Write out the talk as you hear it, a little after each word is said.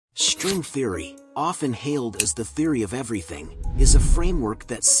String theory, often hailed as the theory of everything, is a framework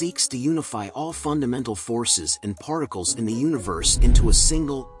that seeks to unify all fundamental forces and particles in the universe into a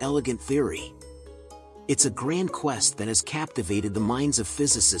single, elegant theory. It's a grand quest that has captivated the minds of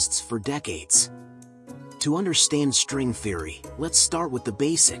physicists for decades. To understand string theory, let's start with the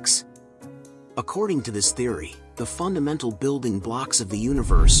basics. According to this theory, the fundamental building blocks of the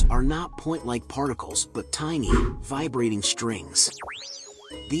universe are not point-like particles but tiny, vibrating strings.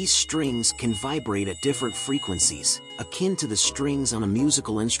 These strings can vibrate at different frequencies, akin to the strings on a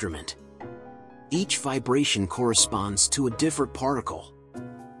musical instrument. Each vibration corresponds to a different particle.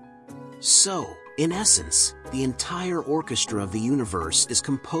 So, in essence, the entire orchestra of the universe is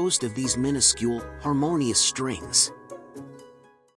composed of these minuscule, harmonious strings.